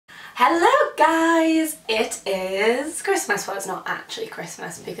Hello guys! It is Christmas. Well, it's not actually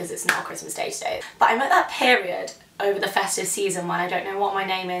Christmas because it's not Christmas Day today. But I'm at that period over the festive season when I don't know what my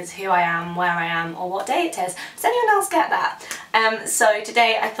name is, who I am, where I am, or what day it is. Does anyone else get that? So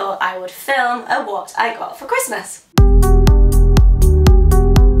today I thought I would film a what I got for Christmas.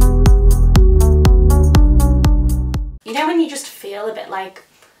 You know when you just feel a bit like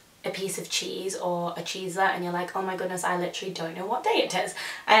a piece of cheese or a cheeser and you're like, oh my goodness, I literally don't know what day it is.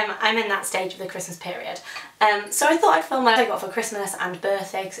 I'm in that stage of the Christmas period. So I thought I'd film what I got for Christmas and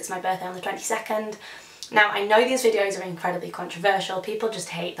birthday because it's my birthday on the 22nd. Now I know these videos are incredibly controversial, people just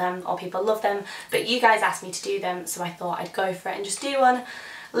hate them or people love them, but you guys asked me to do them so I thought I'd go for it and just do one.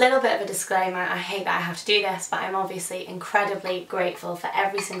 Little bit of a disclaimer, I hate that I have to do this, but I'm obviously incredibly grateful for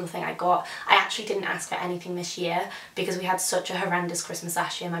every single thing I got. I actually didn't ask for anything this year because we had such a horrendous Christmas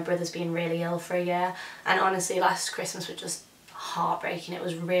last year. My brother's been really ill for a year, and honestly last Christmas was just heartbreaking. It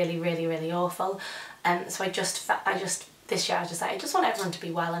was really awful. So this year I was just like, I just want everyone to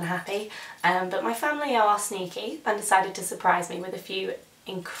be well and happy. But my family are sneaky and decided to surprise me with a few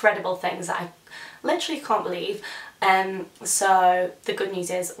incredible things that I literally can't believe. So the good news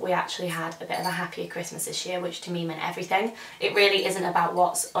is we actually had a bit of a happier Christmas this year, which to me meant everything. It really isn't about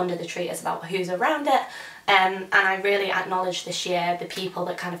what's under the tree, it's about who's around it. And I really acknowledge this year the people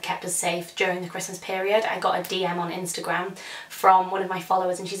that kind of kept us safe during the Christmas period. I got a DM on Instagram from one of my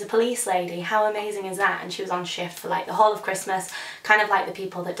followers and she's a police lady. How amazing is that? And she was on shift for like the whole of Christmas, kind of like the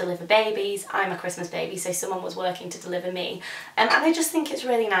people that deliver babies. I'm a Christmas baby, so someone was working to deliver me. And I just think it's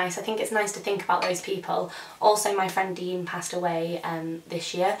really nice. I think it's nice to think about those people. Also, my friend Dean passed away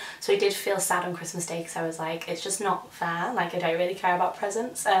this year, so I did feel sad on Christmas Day because I was like, it's just not fair. Like, I don't really care about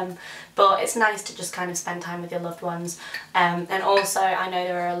presents. But it's nice to just kind of spend time with your loved ones. And also, I know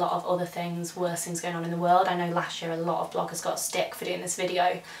there are a lot of other things, worse things going on in the world. I know last year a lot of bloggers got stick for doing this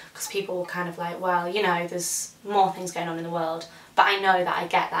video because people were kind of like, well, you know, there's more things going on in the world. But I know that I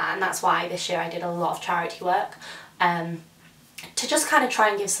get that, and that's why this year I did a lot of charity work to just kind of try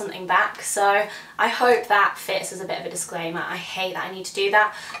and give something back. So I hope that fits as a bit of a disclaimer. I hate that I need to do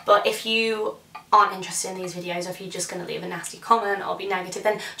that, but if you aren't interested in these videos, or if you're just going to leave a nasty comment or be negative,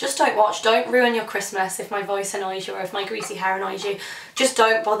 then just don't watch. Don't ruin your Christmas. If my voice annoys you or if my greasy hair annoys you, just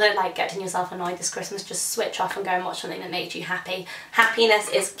don't bother like getting yourself annoyed this Christmas. Just switch off and go and watch something that makes you happy. Happiness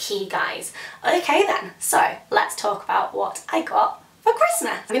is key, guys. Okay then, so let's talk about what I got for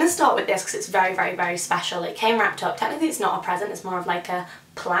Christmas. I'm going to start with this because it's very special. It came wrapped up. Technically it's not a present, it's more of like a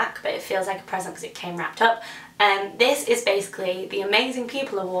plaque, but it feels like a present because it came wrapped up. This is basically the Amazing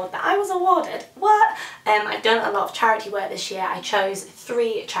People Award that I was awarded. What? I've done a lot of charity work this year. I chose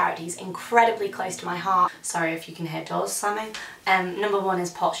 3 charities incredibly close to my heart. Sorry if you can hear doors slamming. Number 1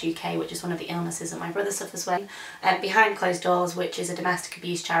 is POTS UK, which is one of the illnesses that my brother suffers with. Behind Closed Doors, which is a domestic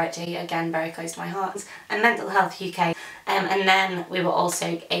abuse charity, again very close to my heart. And Mental Health UK. And then we were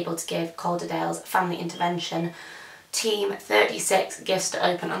also able to give Calderdale's Family Intervention Team 36 gifts to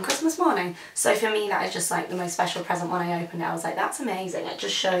open on Christmas morning. So for me that is just like the most special present. When I opened it I was like, that's amazing. It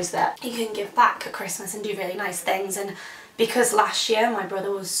just shows that you can give back at Christmas and do really nice things. And because last year my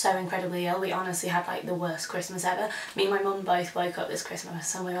brother was so incredibly ill, we honestly had like the worst Christmas ever. Me and my mum both woke up this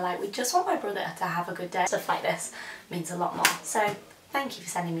Christmas and we were like, we just want my brother to have a good day. Stuff like this means a lot more. So thank you for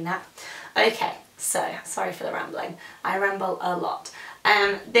sending me that. Okay, so sorry for the rambling. I ramble a lot.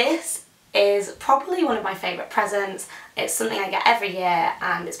 This is probably one of my favourite presents. It's something I get every year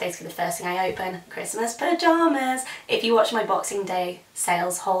and it's basically the first thing I open. Christmas pyjamas! If you watched my Boxing Day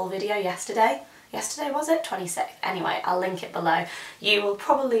sales haul video yesterday was it? 26th. Anyway, I'll link it below. You will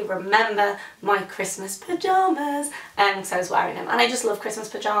probably remember my Christmas pyjamas because I was wearing them, and I just love Christmas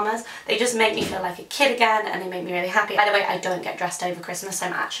pyjamas. They just make me feel like a kid again and they make me really happy. By the way, I don't get dressed over Christmas, so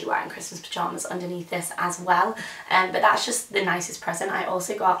I'm actually wearing Christmas pyjamas underneath this as well. But that's just the nicest present. I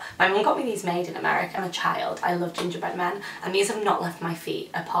also got, my mum got me these made in America. I'm a child, I love gingerbread men, and these have not left my feet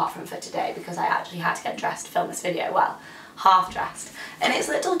apart from for today because I actually had to get dressed to film this video. Well, half dressed, and it's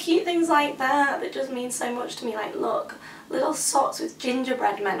little cute things like that just mean so much to me. Like, look, little socks with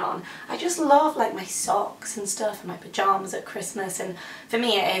gingerbread men on. I just love like my socks and stuff and my pyjamas at Christmas, and for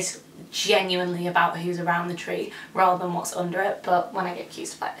me it is genuinely about who's around the tree rather than what's under it. But when I get cute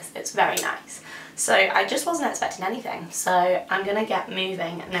stuff like this, it's very nice. So I just wasn't expecting anything, so I'm gonna get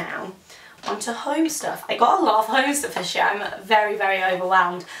moving now onto home stuff. I got a lot of home stuff this year. I'm very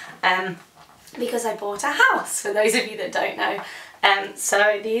overwhelmed because I bought a house, for those of you that don't know.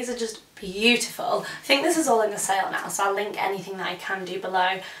 So these are just beautiful. I think this is all in the sale now, so I'll link anything that I can do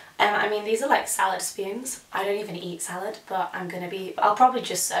below. I mean, these are like salad spoons. I don't even eat salad, but I'll probably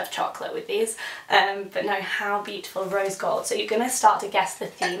just serve chocolate with these. But no, how beautiful, rose gold. So you're gonna start to guess the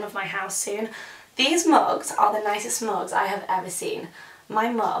theme of my house soon. These mugs are the nicest mugs I have ever seen. My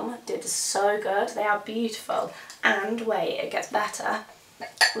mum did so good. They are beautiful. And wait, it gets better.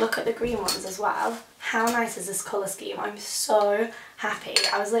 Look at the green ones as well. How nice is this colour scheme? I'm so happy.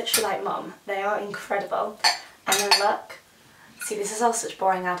 I was literally like, Mum, they are incredible. And then look. See, this is all such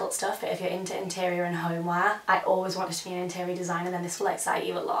boring adult stuff, but if you're into interior and homeware, I always wanted to be an interior designer, then this will excite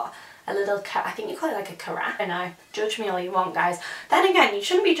you a lot. A little, I think you call it like a carafe. I don't know, judge me all you want, guys. Then again, you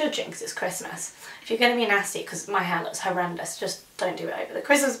shouldn't be judging because it's Christmas. If you're going to be nasty because my hair looks horrendous, just don't do it over the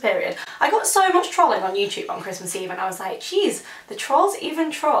Christmas period. I got so much trolling on YouTube on Christmas Eve and I was like, geez, the trolls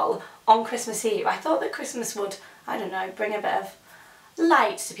even troll on Christmas Eve. I thought that Christmas would, I don't know, bring a bit of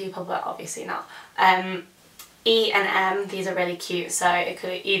light to people, but obviously not. E and M, these are really cute, so it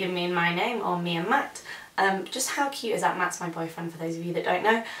could either mean my name or me and Matt. Just how cute is that? Matt's my boyfriend, for those of you that don't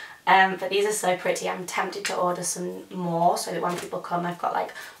know. But these are so pretty. I'm tempted to order some more so that when people come I've got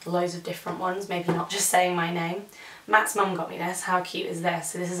like loads of different ones, maybe not just saying my name. Matt's mum got me this. How cute is this?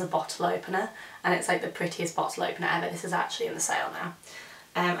 So this is a bottle opener and it's like the prettiest bottle opener ever. This is actually in the sale now.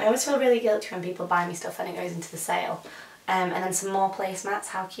 I always feel really guilty when people buy me stuff and it goes into the sale. And then some more placemats.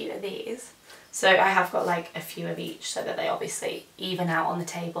 How cute are these? So I have got like a few of each so that they obviously even out on the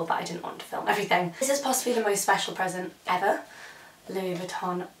table, but I didn't want to film everything. This is possibly the most special present ever. Louis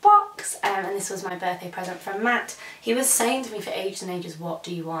Vuitton box, and this was my birthday present from Matt. He was saying to me for ages and ages, what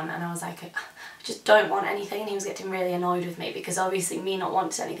do you want? And I was like, I just don't want anything, and he was getting really annoyed with me because obviously me not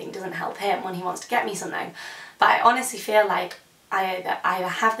wanting anything doesn't help him when he wants to get me something. But I honestly feel like I either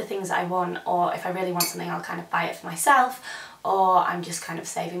have the things that I want, or if I really want something I'll kind of buy it for myself, or I'm just kind of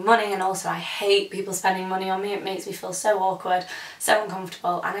saving money. And also I hate people spending money on me. It makes me feel so awkward, so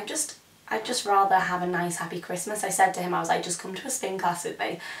uncomfortable, and I'd just rather have a nice happy Christmas. I said to him, I was like, just come to a spin class with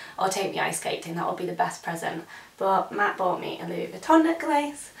me or take me ice skating, that would be the best present. But Matt bought me a Louis Vuitton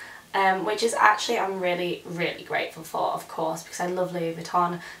necklace, which is actually I'm really, really grateful for, of course, because I love Louis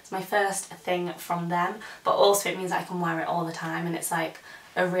Vuitton. It's my first thing from them, but also it means I can wear it all the time and it's like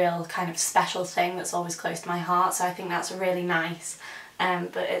a real kind of special thing that's always close to my heart, so I think that's really nice.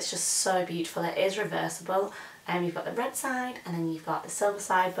 But it's just so beautiful. It is reversible. You've got the red side and then you've got the silver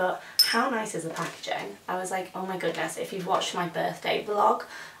side, but how nice is the packaging? I was like, oh my goodness, if you've watched my birthday vlog,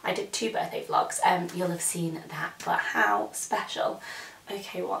 I did 2 birthday vlogs, you'll have seen that, but how special.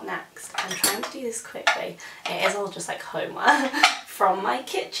 Okay, what next? I'm trying to do this quickly. It is all just like homeware from my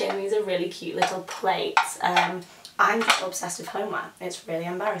kitchen. These are really cute little plates. I'm just obsessed with homeware. It's really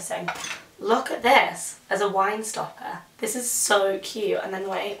embarrassing. Look at this as a wine stopper. This is so cute. And then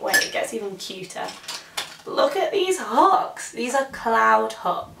wait, it gets even cuter. Look at these hooks. These are cloud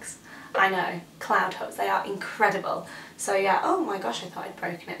hooks. I know, cloud hooks. They are incredible. So yeah, oh my gosh, I thought I'd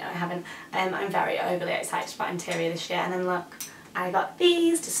broken it. No, I haven't. I'm very overly excited about interior this year. And then look, I got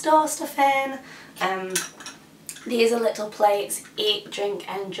these to store stuff in. These are little plates, eat, drink,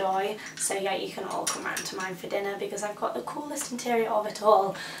 enjoy. So yeah, you can all come round to mine for dinner because I've got the coolest interior of it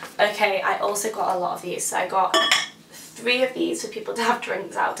all. Okay, I also got a lot of these. So I got 3 of these for people to have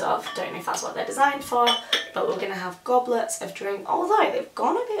drinks out of. Don't know if that's what they're designed for, but we're going to have goblets of drink. Although they've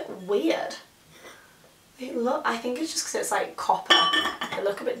gone a bit weird. They look, I think it's just because it's like copper. They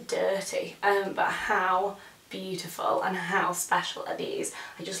look a bit dirty. But how beautiful and how special are these?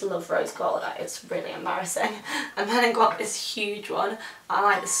 I just love rose gold. It's really embarrassing. And then I got this huge one.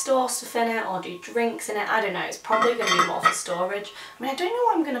 I either store stuff in it or do drinks in it. I don't know. It's probably going to be more for storage. I mean, I don't know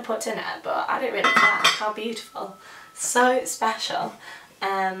what I'm going to put in it, but I don't really care. How beautiful. So special.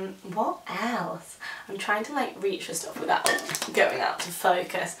 What else? I'm trying to like reach for stuff without going out to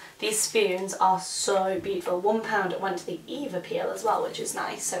focus. These spoons are so beautiful. £1 it went to the Eve appeal as well, which is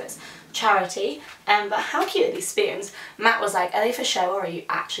nice, so it's charity. But how cute are these spoons? Matt was like, are they for show or are you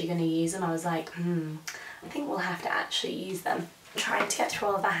actually going to use them? I was like, I think we'll have to actually use them. I'm trying to get through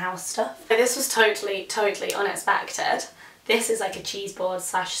all of the house stuff. So this was totally unexpected. This is like a cheese board /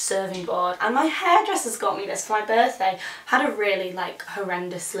 serving board, and my hairdresser's got me this for my birthday. Had a really like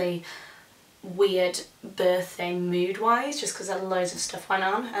horrendously weird birthday mood-wise, just because loads of stuff went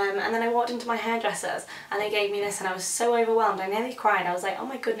on. And then I walked into my hairdresser's and they gave me this and I was so overwhelmed. I nearly cried. I was like, oh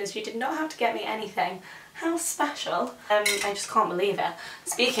my goodness, you did not have to get me anything. How special. I just can't believe it.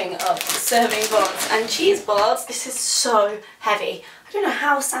 Speaking of serving boards and cheese boards, this is so heavy. I don't know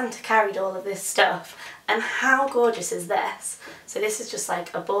how Santa carried all of this stuff. And how gorgeous is this? So this is just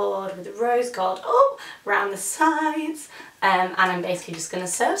like a board with rose gold around the sides. and I'm basically just going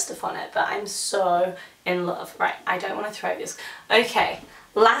to serve stuff on it, but I'm so in love. Right, I don't want to throw this. Okay,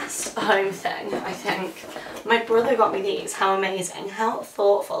 last home thing, I think. My brother got me these. How amazing, how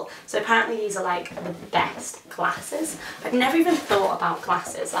thoughtful. So apparently these are like the best glasses. I'd never even thought about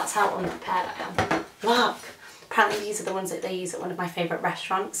glasses, that's how unprepared I am. Look! Apparently these are the ones that they use at one of my favourite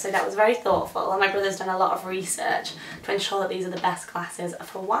restaurants, so that was very thoughtful, and my brother's done a lot of research to ensure that these are the best glasses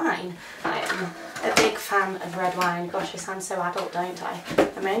for wine. I am a big fan of red wine. Gosh, I sound so adult, don't I?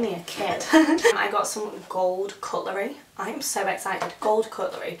 I'm only a kid. I got some gold cutlery. I am so excited. Gold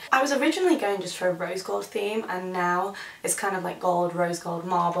cutlery. I was originally going just for a rose gold theme, and now it's kind of like gold, rose gold,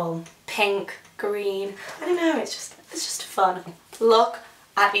 marble, pink, green. I don't know, it's just fun. Look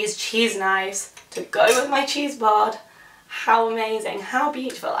at these cheese knives to go with my cheese board. How amazing, how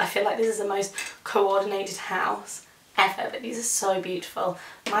beautiful. I feel like this is the most coordinated house ever, but these are so beautiful.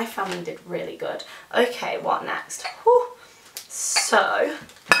 My family did really good. Okay, what next? Whew. So,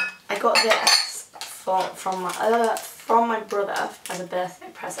 I got this from my brother as a birthday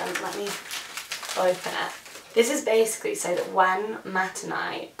present. Let me open it. This is basically so that when Matt and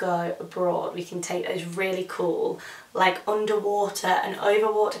I go abroad, we can take those really cool, like underwater and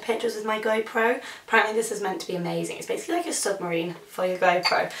overwater pictures with my GoPro. Apparently this is meant to be amazing. It's basically like a submarine for your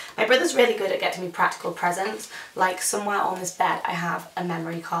GoPro. My brother's really good at getting me practical presents. Like somewhere on this bed I have a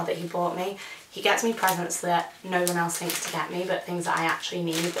memory card that he bought me. He gets me presents that no one else thinks to get me, but things that I actually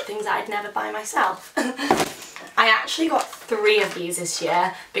need, but things that I'd never buy myself. I actually got 3 of these this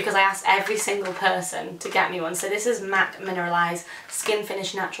year because I asked every single person to get me one. So this is MAC Mineralized Skin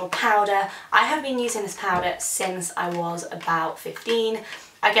Finish Natural Powder. I have been using this powder since I was about 15.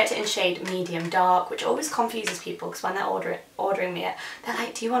 I get it in shade medium dark, which always confuses people because when they're ordering me it, they're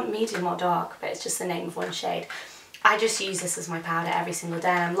like, do you want medium or dark? But it's just the name of one shade. I just use this as my powder every single day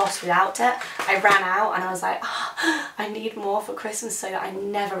and I'm lost without it. I ran out and I was like, oh, I need more for Christmas so that I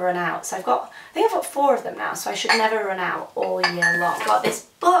never run out. So I think I've got 4 of them now, so I should never run out all year long. Got this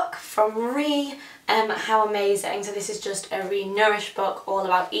book from Re, how amazing. So this is just a Re-nourished book all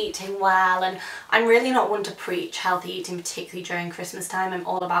about eating well, and I'm really not one to preach healthy eating, particularly during Christmas time. I'm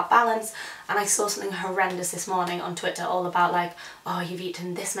all about balance, and I saw something horrendous this morning on Twitter all about like, oh, you've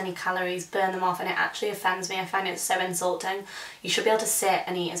eaten this many calories, burn them off, and it actually offends me. I find it so insulting. You should be able to sit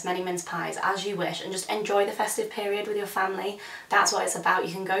and eat as many mince pies as you wish and just enjoy the festive period with your family. That's what it's about.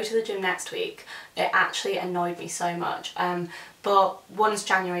 You can go to the gym next week. It actually annoyed me so much. But once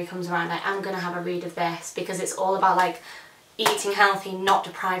January comes around, I am going to have a read of this because it's all about like eating healthy, not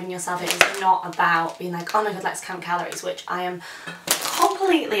depriving yourself. It is not about being like, oh my god, let's count calories, which I am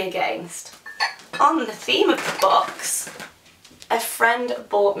completely against. On the theme of the books, a friend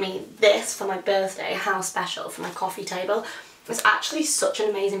bought me this for my birthday, How Special, for my coffee table. It's actually such an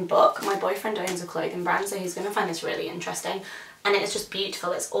amazing book. My boyfriend owns a clothing brand, so he's going to find this really interesting. And it is just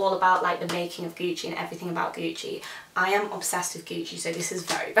beautiful. It's all about like the making of Gucci and everything about Gucci. I am obsessed with Gucci, so this is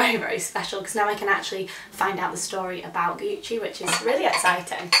very, very, very special because now I can actually find out the story about Gucci, which is really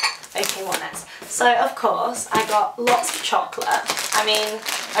exciting. Okay, what next? So of course I got lots of chocolate. I mean,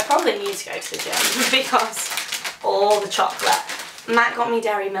 I probably need to go to the gym because all the chocolate. Matt got me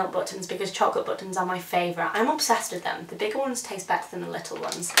dairy milk buttons because chocolate buttons are my favourite. I'm obsessed with them. The bigger ones taste better than the little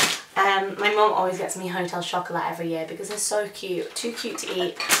ones. My mum always gets me Hotel Chocolate every year because they're so cute. Too cute to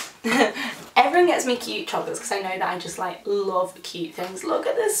eat. Everyone gets me cute chocolates because I know that I just like love cute things. Look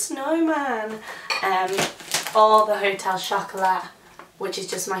at this snowman. Or the Hotel Chocolate, which is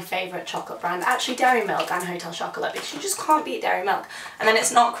just my favourite chocolate brand. Actually Dairy Milk and Hotel Chocolate because you just can't beat Dairy Milk. And then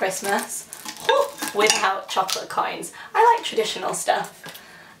it's not Christmas without chocolate coins. I like traditional stuff.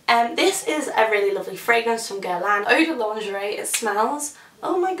 This is a really lovely fragrance from Guerlain. Eau de Lingerie. It smells,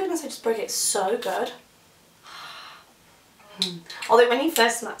 oh my goodness, I just broke it, it's so good. Although when you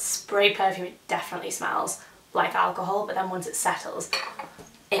first spray perfume, it definitely smells like alcohol, but then once it settles,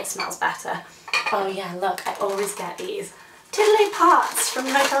 it smells better. Oh yeah, look, I always get these tiddly parts from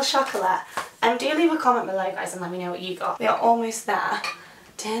Hotel Chocolat. Do leave a comment below, guys, and let me know what you got. We are almost there.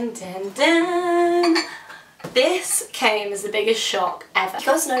 Dun, dun, dun. This came as the biggest shock ever.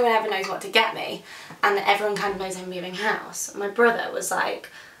 Because no one ever knows what to get me, and everyone kind of knows I'm moving house, my brother was like,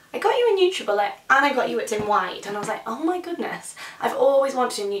 I got you a NutriBullet and I got you it in white, and I was like, oh my goodness, I've always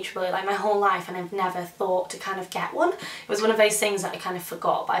wanted a NutriBullet like my whole life and I've never thought to kind of get one. It was one of those things that I kind of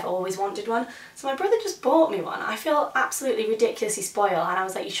forgot, but I've always wanted one. So my brother just bought me one. I feel absolutely ridiculously spoiled, and I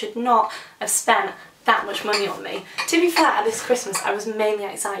was like, you should not have spent that much money on me. To be fair, this Christmas I was mainly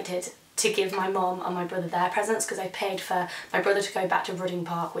excited to give my mum and my brother their presents, because I paid for my brother to go back to Rudding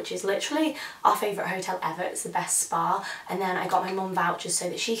Park, which is literally our favourite hotel ever. It's the best spa. And then I got my mum vouchers so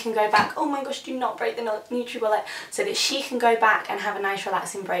that she can go back. Oh my gosh, do not break the NutriBullet. So that she can go back and have a nice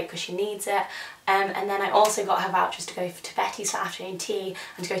relaxing break because she needs it. And then I also got her vouchers to go to Betty's for afternoon tea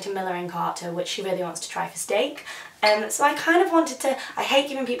and to go to Miller and Carter, which she really wants to try for steak. So I kind of wanted to, I hate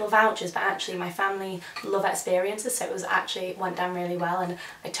giving people vouchers, but actually my family love experiences, so it went down really well, and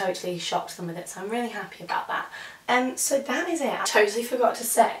I totally shocked them with it, so I'm really happy about that. So that is it. I totally forgot to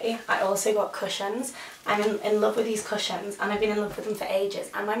say, I also got cushions. I'm in love with these cushions, and I've been in love with them for ages,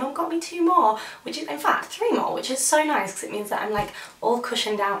 and my mum got me 2 more, which is, in fact, 3 more, which is so nice because it means that I'm like all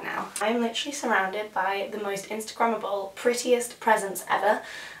cushioned out now. I'm literally surrounded by the most Instagrammable, prettiest presents ever.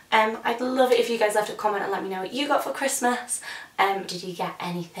 I'd love it if you guys left a comment and let me know what you got for Christmas. Did you get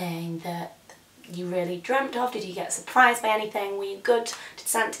anything that you really dreamt of? Did you get surprised by anything? Were you good? Did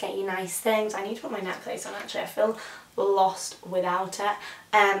Santa get you nice things? I need to put my necklace on actually, I feel lost without it.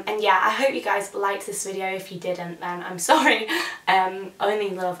 And yeah, I hope you guys liked this video. If you didn't, then I'm sorry. Only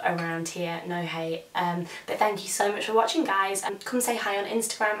love around here, no hate. But thank you so much for watching, guys. Come say hi on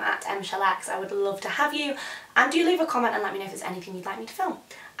Instagram at mshellx. I would love to have you. And do leave a comment and let me know if there's anything you'd like me to film.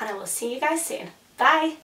 And I will see you guys soon. Bye!